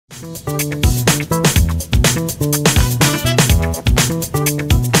Hello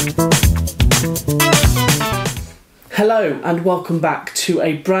and welcome back to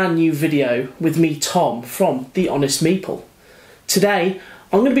a brand new video with me, Tom, from The Honest Meeple. Today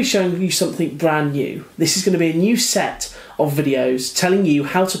I'm going to be showing you something brand new. This is going to be a new set of videos telling you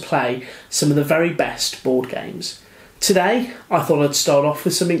how to play some of the very best board games. Today I thought I'd start off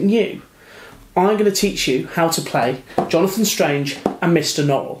with something new. I'm going to teach you how to play Jonathan Strange and Mr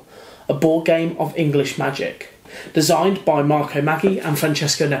Norrell, a board game of English magic, designed by Marco Maggi and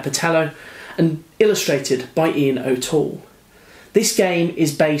Francesco Nepatello and illustrated by Ian O'Toole. This game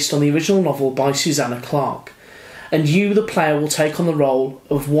is based on the original novel by Susanna Clarke, and you, the player, will take on the role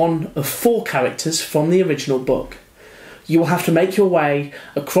of one of 4 characters from the original book. You will have to make your way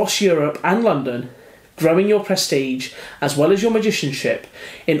across Europe and London, growing your prestige as well as your magicianship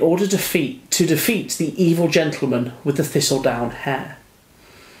in order to defeat the evil gentleman with the thistledown hair.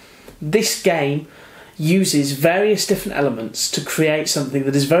 This game uses various different elements to create something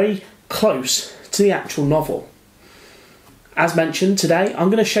that is very close to the actual novel. As mentioned, today I'm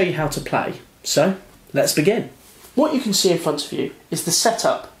going to show you how to play, so let's begin. What you can see in front of you is the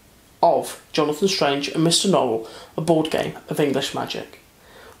setup of Jonathan Strange and Mr Norrell, a board game of English magic.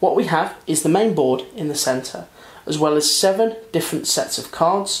 What we have is the main board in the centre, as well as 7 different sets of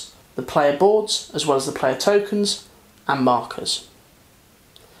cards, the player boards, as well as the player tokens and markers.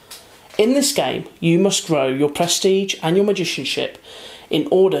 In this game, you must grow your prestige and your magicianship in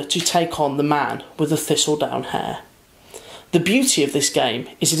order to take on the man with the thistledown hair. The beauty of this game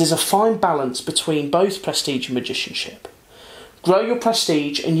is it is a fine balance between both prestige and magicianship. Grow your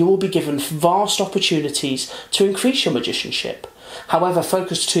prestige and you will be given vast opportunities to increase your magicianship. However,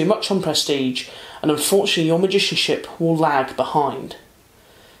 focus too much on prestige and unfortunately your magicianship will lag behind.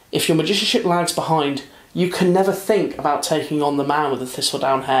 If your magicianship lags behind, you can never think about taking on the man with the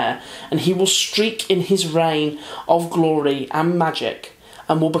thistledown hair, and he will streak in his reign of glory and magic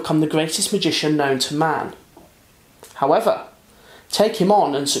and will become the greatest magician known to man. However, take him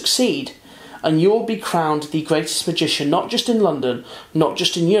on and succeed, and you will be crowned the greatest magician not just in London, not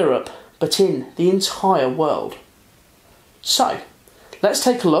just in Europe, but in the entire world. So, let's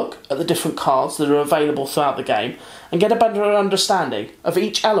take a look at the different cards that are available throughout the game and get a better understanding of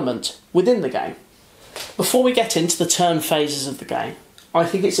each element within the game. Before we get into the turn phases of the game, I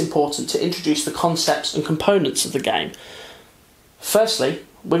think it's important to introduce the concepts and components of the game. Firstly,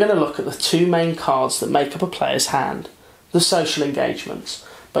 we're going to look at the 2 main cards that make up a player's hand, the social engagements,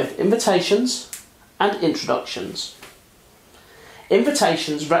 both invitations and introductions.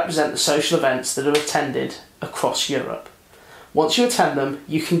 Invitations represent the social events that are attended across Europe. Once you attend them,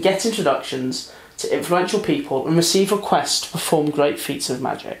 you can get introductions to influential people and receive requests to perform great feats of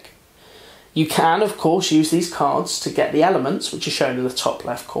magic. You can, of course, use these cards to get the elements, which are shown in the top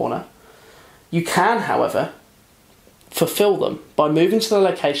left corner. You can, however, fulfill them by moving to the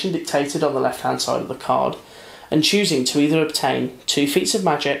location dictated on the left-hand side of the card and choosing to either obtain 2 feats of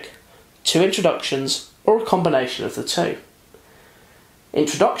magic, 2 introductions, or a combination of the 2.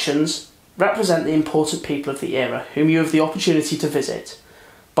 Introductions represent the important people of the era whom you have the opportunity to visit.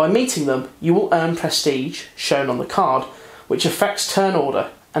 By meeting them, you will earn prestige, shown on the card, which affects turn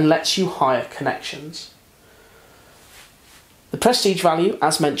order and lets you hire connections. The prestige value,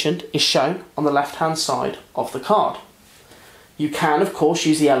 as mentioned, is shown on the left-hand side of the card. You can, of course,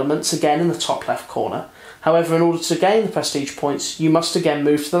 use the elements again in the top left corner. However, in order to gain the prestige points, you must again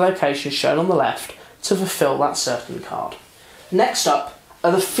move to the location shown on the left to fulfill that certain card. Next up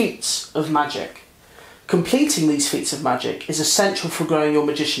are the feats of magic. Completing these feats of magic is essential for growing your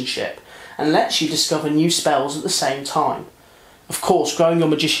magicianship and lets you discover new spells at the same time. Of course, growing your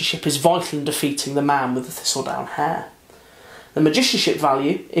magicianship is vital in defeating the man with the thistledown hair. The magicianship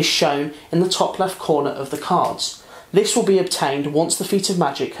value is shown in the top left corner of the cards. This will be obtained once the feat of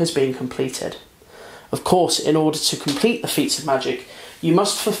magic has been completed. Of course, in order to complete the feats of magic, you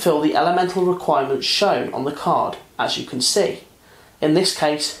must fulfill the elemental requirements shown on the card, as you can see. In this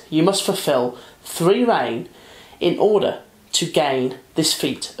case, you must fulfill 3 rain in order to gain this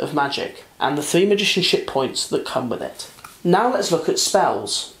feat of magic and the 3 magicianship points that come with it. Now let's look at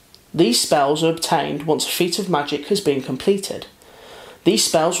spells. These spells are obtained once a feat of magic has been completed. These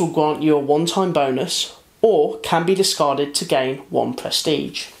spells will grant you a one-time bonus or can be discarded to gain 1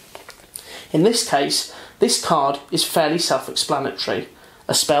 prestige. In this case, this card is fairly self-explanatory,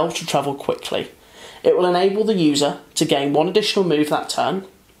 a spell to travel quickly. It will enable the user to gain 1 additional move that turn,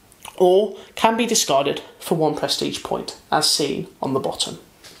 or can be discarded for 1 prestige point, as seen on the bottom.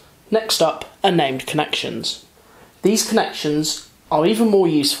 Next up are named connections. These connections are even more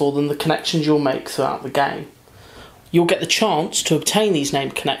useful than the connections you'll make throughout the game. You'll get the chance to obtain these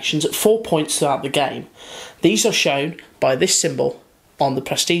named connections at 4 points throughout the game. These are shown by this symbol on the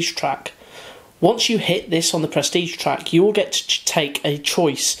prestige track. Once you hit this on the prestige track, you will get to take a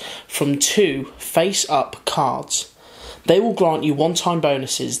choice from 2 face-up cards. They will grant you one-time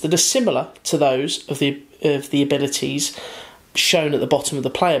bonuses that are similar to those of the abilities shown at the bottom of the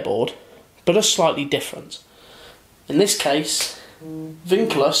player board, but are slightly different. In this case,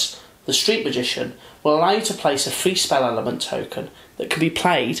 Vinculus, the Street Magician, will allow you to place a free spell element token that can be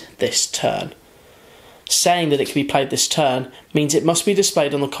played this turn. Saying that it can be played this turn means it must be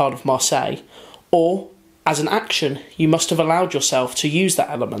displayed on the card of Marseille, or, as an action, you must have allowed yourself to use that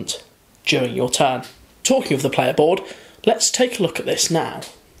element during your turn. Talking of the player board, let's take a look at this now.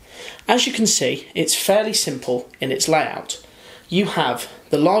 As you can see, it's fairly simple in its layout. You have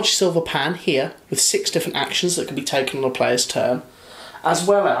the large silver pan here with 6 different actions that can be taken on a player's turn, as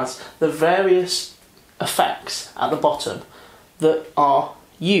well as the various effects at the bottom that are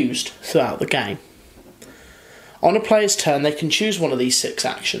used throughout the game. On a player's turn, they can choose one of these 6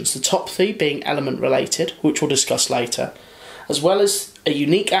 actions, the top 3 being element related, which we'll discuss later, as well as a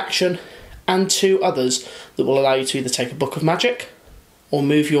unique action and 2 others that will allow you to either take a book of magic or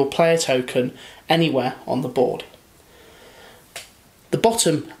move your player token anywhere on the board. The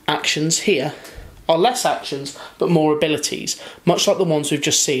bottom actions here are less actions but more abilities, much like the ones we've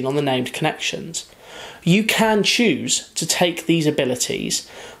just seen on the named connections. You can choose to take these abilities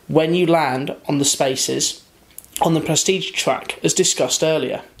when you land on the spaces on the prestige track as discussed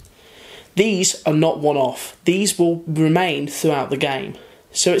earlier. These are not one-off, these will remain throughout the game,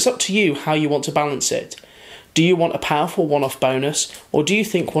 so it's up to you how you want to balance it. Do you want a powerful one-off bonus, or do you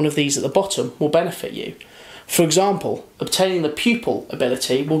think one of these at the bottom will benefit you? For example, obtaining the Pupil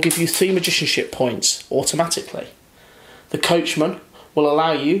ability will give you 3 magicianship points automatically. The Coachman will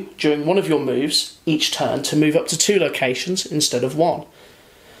allow you, during one of your moves each turn, to move up to 2 locations instead of 1.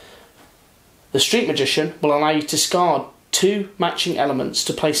 The Street Magician will allow you to discard 2 matching elements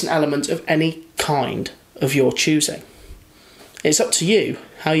to place an element of any kind of your choosing. It's up to you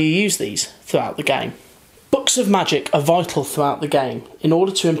how you use these throughout the game. Books of magic are vital throughout the game in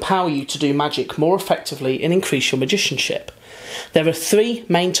order to empower you to do magic more effectively and increase your magicianship. There are 3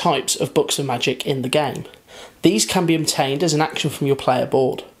 main types of books of magic in the game. These can be obtained as an action from your player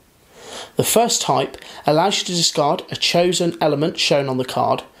board. The first type allows you to discard a chosen element shown on the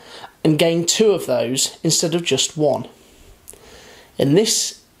card and gain 2 of those instead of just 1. In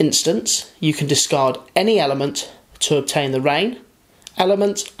this instance, you can discard any element to obtain the rain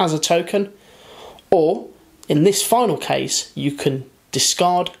element as a token, or in this final case, you can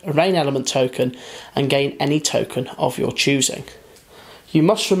discard a rain element token and gain any token of your choosing. You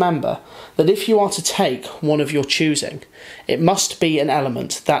must remember that if you are to take one of your choosing, it must be an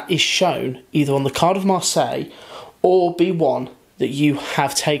element that is shown either on the card of Marseille or be one that you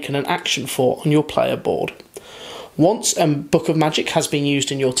have taken an action for on your player board. Once a book of magic has been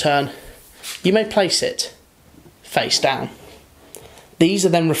used in your turn, you may place it face down. These are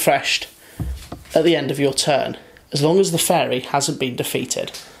then refreshed at the end of your turn, as long as the fairy hasn't been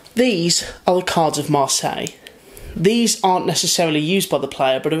defeated. These are the cards of Marseille. These aren't necessarily used by the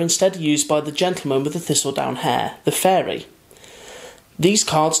player, but are instead used by the gentleman with the thistledown hair, the fairy. These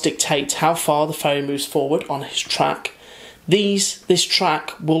cards dictate how far the fairy moves forward on his track. This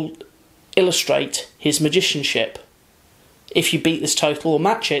track will illustrate his magicianship. If you beat this total or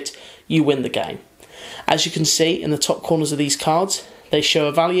match it, you win the game. As you can see in the top corners of these cards, they show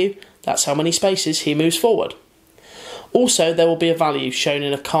a value. That's how many spaces he moves forward. Also, there will be a value shown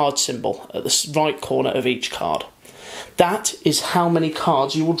in a card symbol at the right corner of each card. That is how many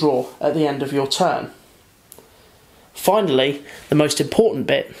cards you will draw at the end of your turn. Finally, the most important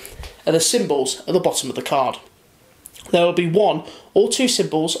bit are the symbols at the bottom of the card. There will be 1 or 2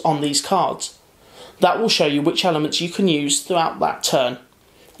 symbols on these cards. That will show you which elements you can use throughout that turn.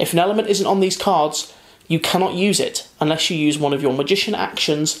 If an element isn't on these cards, you cannot use it unless you use one of your magician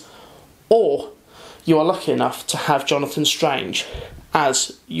actions, or you are lucky enough to have Jonathan Strange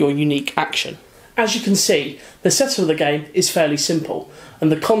as your unique action. As you can see, the setup of the game is fairly simple,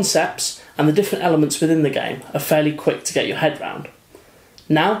 and the concepts and the different elements within the game are fairly quick to get your head round.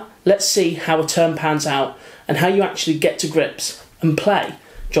 Now, let's see how a turn pans out and how you actually get to grips and play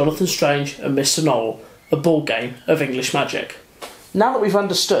Jonathan Strange and Mr Norrell, a board game of English magic. Now that we've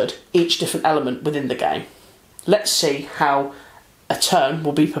understood each different element within the game, let's see how a turn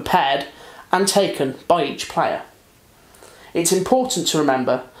will be prepared and taken by each player. It's important to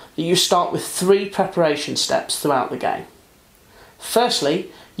remember that you start with 3 preparation steps throughout the game.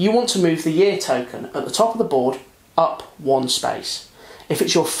 Firstly, you want to move the year token at the top of the board up 1 space. If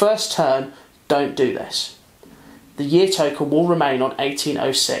it's your first turn, don't do this. the year token will remain on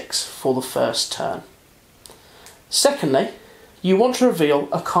 1806 for the first turn. Secondly, you want to reveal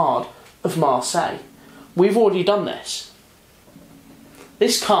a card of Marseille. We've already done this.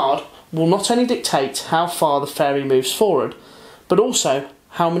 This card will not only dictate how far the fairy moves forward, but also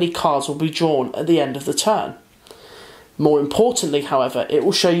how many cards will be drawn at the end of the turn. More importantly, however, it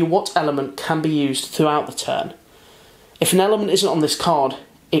will show you what element can be used throughout the turn. If an element isn't on this card,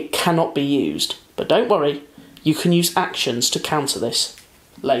 it cannot be used. But don't worry, you can use actions to counter this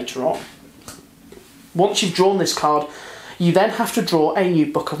later on. Once you've drawn this card, you then have to draw a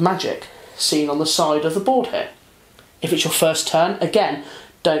new book of magic, seen on the side of the board here. If it's your first turn, again,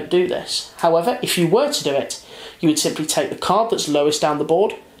 don't do this. However, if you were to do it, you would simply take the card that's lowest down the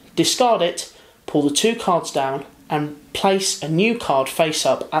board, discard it, pull the 2 cards down, and place a new card face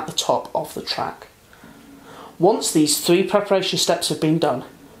up at the top of the track. Once these 3 preparation steps have been done,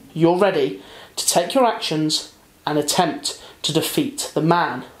 you're ready to take your actions and attempt to defeat the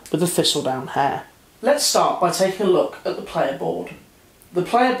man with the thistledown hair. Let's start by taking a look at the player board. The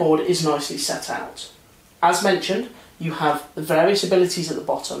player board is nicely set out. As mentioned, you have the various abilities at the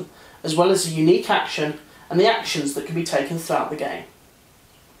bottom, as well as the unique action and the actions that can be taken throughout the game.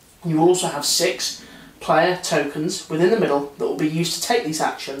 You will also have 6 player tokens within the middle that will be used to take these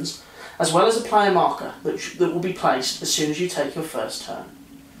actions, as well as a player marker that will be placed as soon as you take your first turn.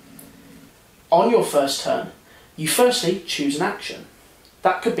 On your first turn, you firstly choose an action.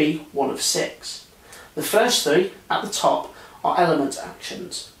 That could be one of 6. The first 3 at the top are element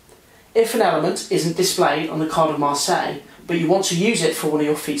actions. If an element isn't displayed on the card of Marseille, but you want to use it for one of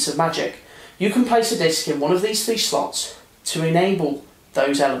your feats of magic, you can place a disc in one of these 3 slots to enable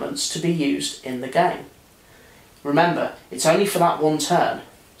those elements to be used in the game. Remember, it's only for that one turn.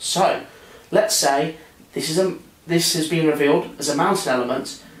 So, let's say this has been revealed as a mountain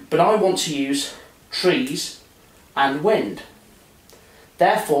element, but I want to use trees and wind.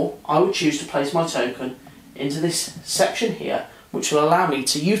 Therefore, I would choose to place my token into this section here, which will allow me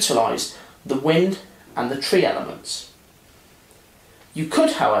to utilise the wind and the tree elements. You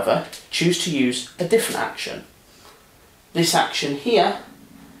could, however, choose to use a different action. This action here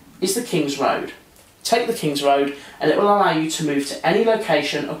is the King's Road. Take the King's Road and it will allow you to move to any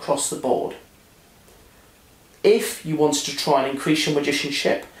location across the board. If you wanted to try and increase your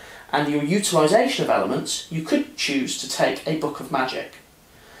magicianship and your utilisation of elements, you could choose to take a Book of Magic.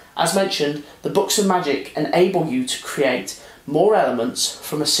 As mentioned, the Books of Magic enable you to create more elements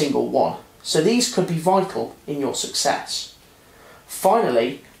from a single one, so these could be vital in your success.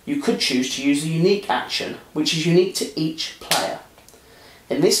 Finally, you could choose to use the unique action, which is unique to each player.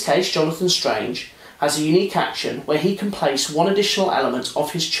 In this case, Jonathan Strange has a unique action where he can place one additional element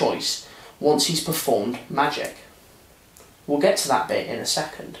of his choice once he's performed magic. We'll get to that bit in a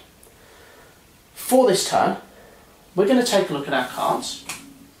second. For this turn, we're going to take a look at our cards.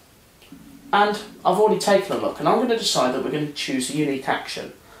 And I've already taken a look, and I'm going to decide that we're going to choose a unique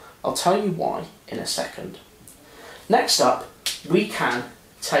action. I'll tell you why in a second. Next up, we can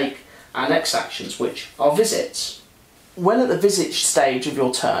take our next actions, which are visits. When at the visit stage of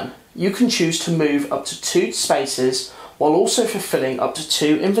your turn, you can choose to move up to 2 spaces while also fulfilling up to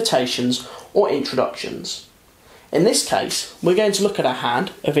 2 invitations or introductions. In this case, we're going to look at our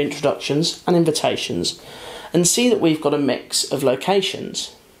hand of introductions and invitations and see that we've got a mix of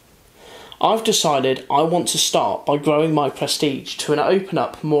locations. I've decided I want to start by growing my prestige to open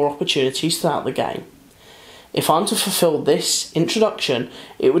up more opportunities throughout the game. If I'm to fulfil this introduction,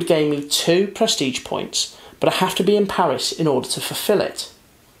 it would gain me 2 prestige points, but I have to be in Paris in order to fulfil it.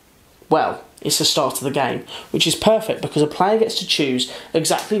 Well, it's the start of the game, which is perfect because a player gets to choose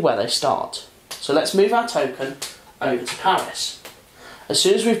exactly where they start. So let's move our token over to Paris. As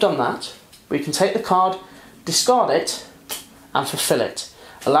soon as we've done that, we can take the card, discard it, and fulfill it,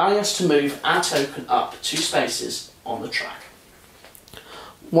 allowing us to move our token up 2 spaces on the track.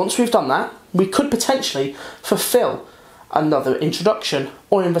 Once we've done that, we could potentially fulfill another introduction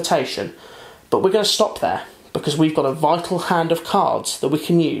or invitation, but we're going to stop there because we've got a vital hand of cards that we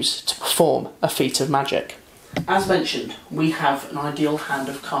can use to perform a feat of magic. As mentioned, we have an ideal hand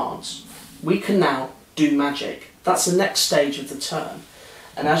of cards. We can now do magic. That's the next stage of the turn.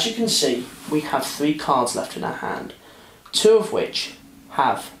 And as you can see, we have 3 cards left in our hand, 2 of which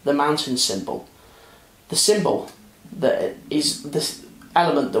have the mountain symbol. The symbol that is the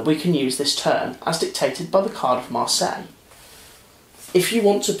element that we can use this turn as dictated by the card of Marseille. If you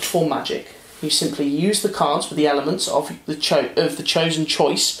want to perform magic, you simply use the cards with the elements of the chosen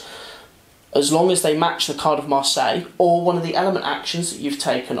choice, as long as they match the card of Marseille or one of the element actions that you've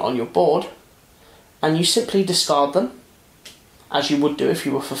taken on your board, and you simply discard them, as you would do if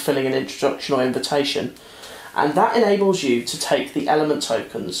you were fulfilling an introduction or invitation, and that enables you to take the element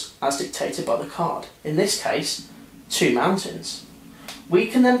tokens as dictated by the card. In this case, 2 mountains. We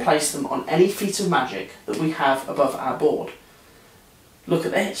can then place them on any feat of magic that we have above our board. Look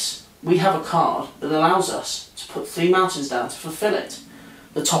at this. We have a card that allows us to put 3 mountains down to fulfill it.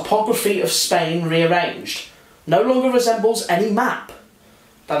 The topography of Spain rearranged no longer resembles any map.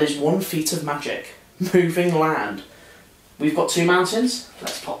 That is 1 feat of magic. Moving land. We've got 2 mountains,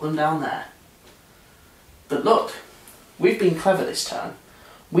 let's pop them down there. But look, we've been clever this turn.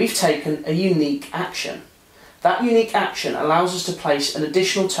 We've taken a unique action. That unique action allows us to place an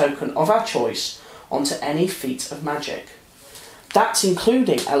additional token of our choice onto any feat of magic. That's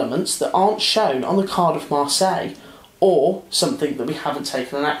including elements that aren't shown on the card of Marseille, or something that we haven't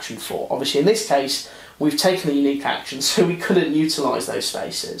taken an action for. Obviously in this case, we've taken a unique action, so we couldn't utilise those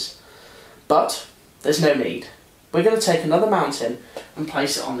spaces. But there's no need. We're going to take another mountain and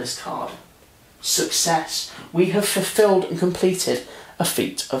place it on this card. Success! We have fulfilled and completed a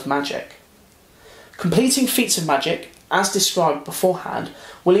feat of magic. Completing feats of magic, as described beforehand,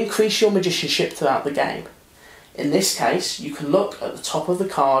 will increase your magicianship throughout the game. In this case, you can look at the top of the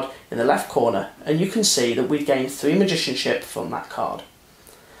card in the left corner and you can see that we've gained 3 magicianship from that card.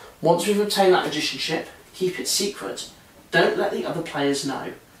 Once we've obtained that magicianship, keep it secret, don't let the other players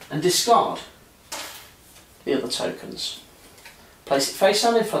know, and discard the other tokens. Place it face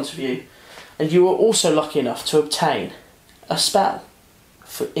down in front of you, and you are also lucky enough to obtain a spell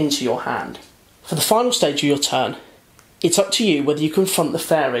into your hand. For the final stage of your turn, it's up to you whether you confront the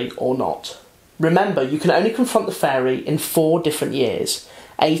fairy or not. Remember, you can only confront the fairy in 4 different years: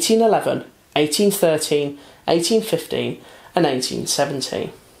 1811, 1813, 1815 and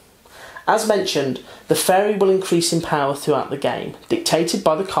 1817. As mentioned, the fairy will increase in power throughout the game, dictated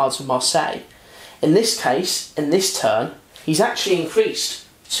by the cards of Marseille. In this case, in this turn, he's actually increased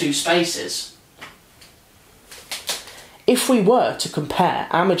 2 spaces. If we were to compare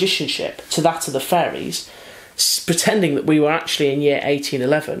our magicianship to that of the fairies, pretending that we were actually in year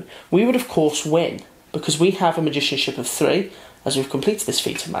 1811, we would of course win, because we have a magicianship of 3, as we've completed this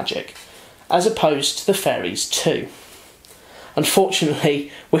feat of magic, as opposed to the fairies 2.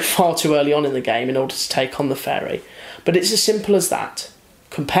 Unfortunately, we're far too early on in the game in order to take on the fairy, but it's as simple as that.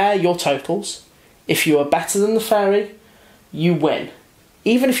 Compare your totals. If you are better than the fairy, you win.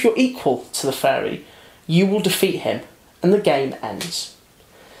 Even if you're equal to the fairy, you will defeat him and the game ends.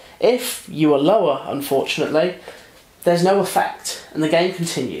 If you are lower, unfortunately, there's no effect and the game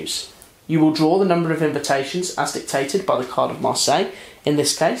continues. You will draw the number of invitations as dictated by the card of Marseille. In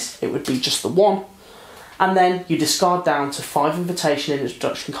this case, it would be just the 1. And then you discard down to 5 invitation and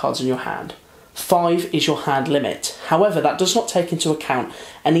introduction cards in your hand. 5 is your hand limit. However, that does not take into account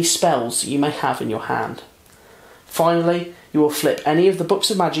any spells that you may have in your hand. Finally, you will flip any of the books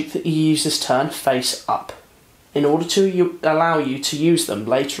of magic that you use this turn face up, in order to allow you to use them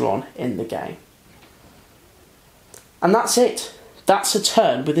later on in the game. And that's it. That's a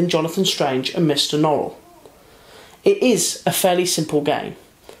turn within Jonathan Strange and Mr Norrell. It is a fairly simple game.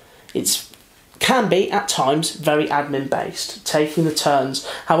 It can be, at times, very admin based, taking the turns.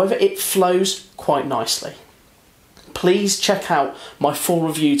 However, it flows quite nicely. Please check out my full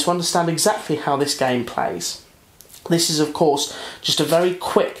review to understand exactly how this game plays. This is, of course, just a very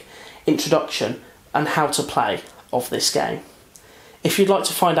quick introduction and how to play of this game. If you'd like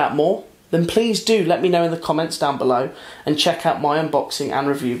to find out more, then please do let me know in the comments down below and check out my unboxing and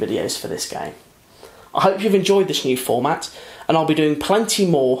review videos for this game. I hope you've enjoyed this new format, and I'll be doing plenty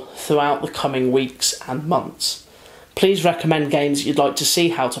more throughout the coming weeks and months. Please recommend games that you'd like to see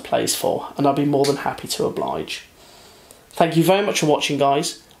how to plays for, and I'll be more than happy to oblige. Thank you very much for watching,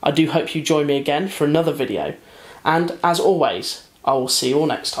 guys. I do hope you join me again for another video, and as always, I will see you all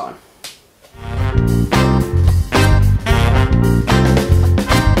next time.